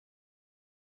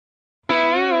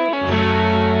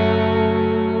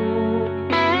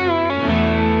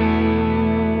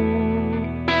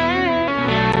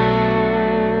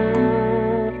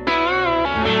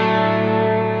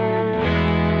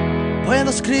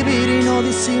vivir y no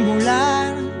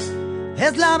disimular.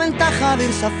 Es la ventaja de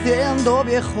irse haciendo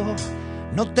viejo.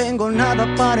 No tengo nada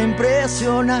para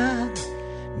impresionar,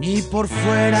 ni por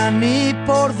fuera ni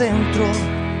por dentro.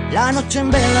 La noche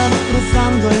en vela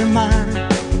cruzando el mar,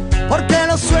 porque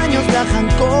los sueños viajan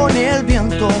con el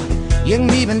viento y en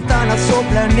mi ventana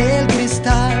sopla en el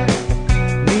cristal.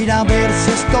 Mira a ver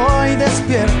si estoy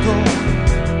despierto.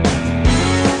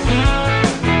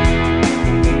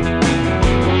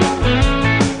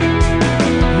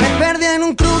 Me perdí en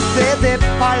un cruce de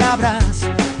palabras,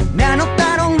 me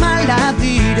anotaron mal la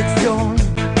dirección.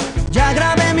 Ya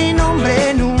grabé mi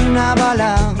nombre en una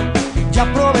bala, ya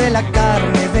probé la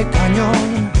carne de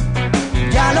cañón.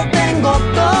 Ya lo tengo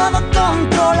todo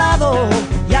controlado.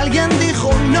 Y alguien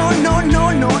dijo no, no,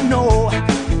 no, no, no,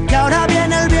 que ahora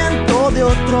viene el viento de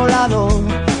otro lado,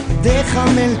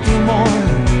 déjame el timón.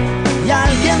 Y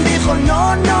alguien dijo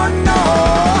no, no, no.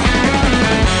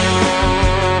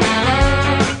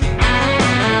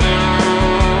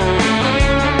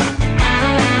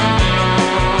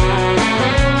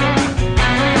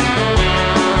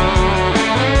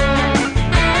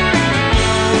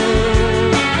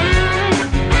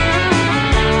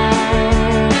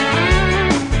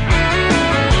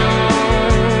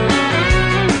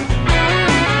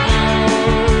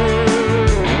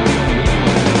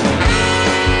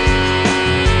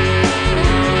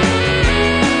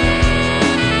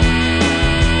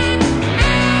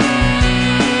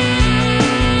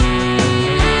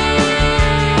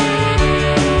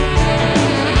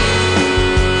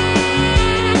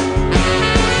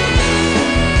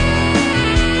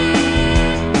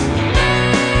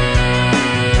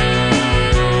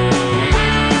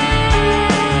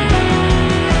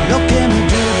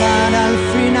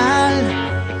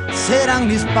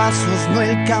 Mis pasos, no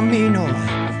el camino.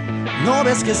 No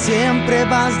ves que siempre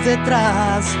vas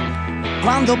detrás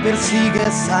cuando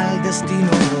persigues al destino.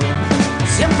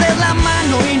 Siempre es la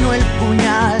mano y no el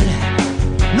puñal.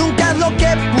 Nunca es lo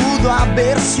que pudo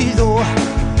haber sido.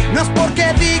 No es porque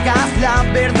digas la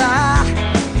verdad,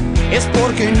 es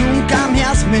porque nunca me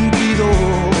has mentido.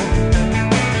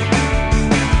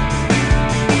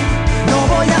 No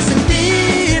voy a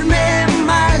sentirme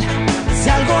mal si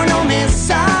algo no me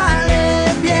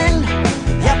sale bien.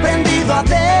 He aprendido a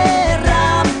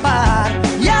derrapar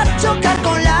y a chocar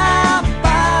con la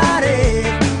pared,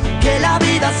 que la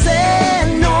vida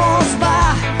se nos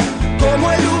va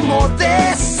como el humo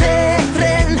de ese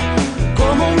tren,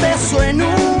 como un beso en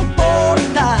un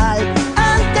portal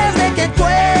antes de que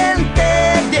cuente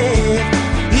 10.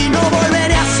 Y no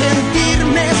volveré a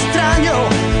sentirme extraño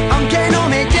aunque no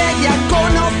me llegue a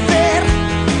conocer,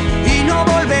 y no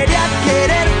volveré a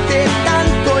quererte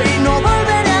tanto y no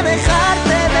volveré a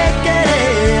dejarte de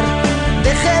querer.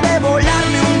 Dejé de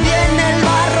volarme un día en el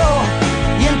barro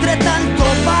y entre tanto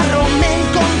barro me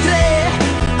encontré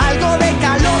algo de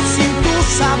calor sin tus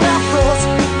abrazos.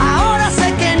 Ahora sé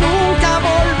que nunca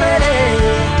volveré.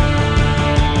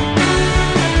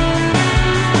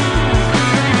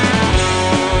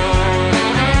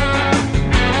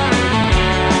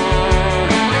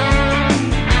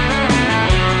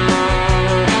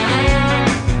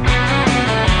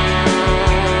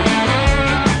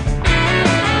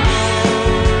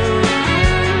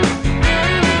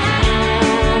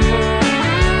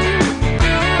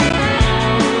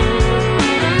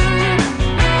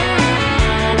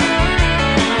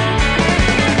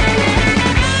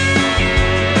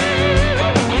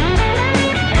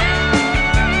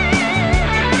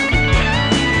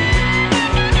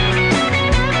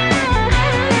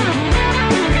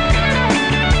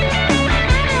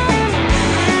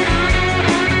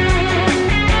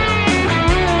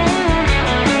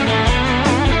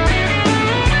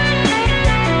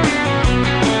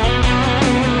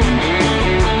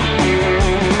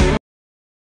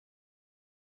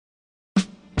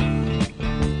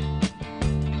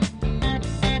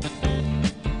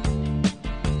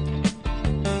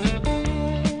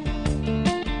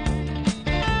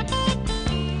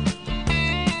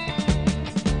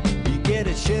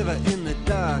 Shiver in the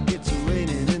dark, it's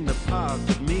raining in the park,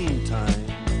 but meantime,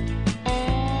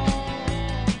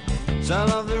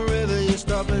 sound of the river, you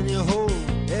stop and you hold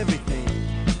everything.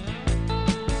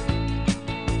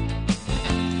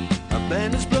 A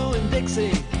band is blowing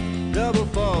Dixie, double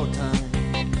fall time.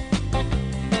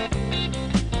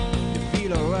 You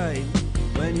feel alright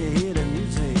when you hear the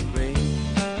music ring.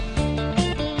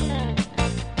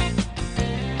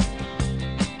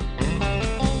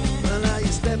 Well, now you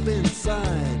step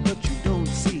inside, but you don't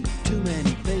see too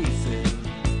many faces.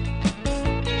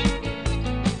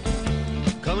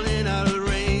 Coming in out of the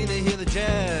rain, they hear the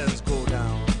jazz go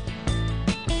down.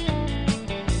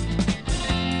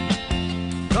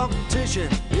 competition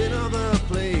in other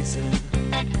places.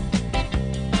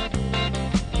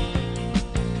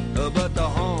 But the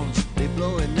horns, they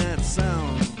blowing that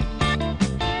sound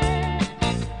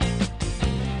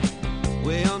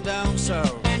way on down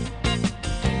south,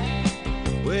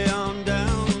 way on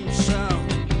down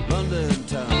south, London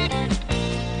town.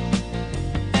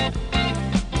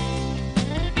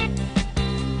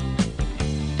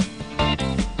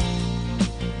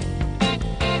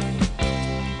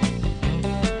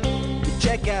 You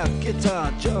check out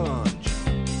Guitar George,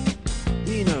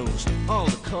 he knows all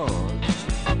the chords.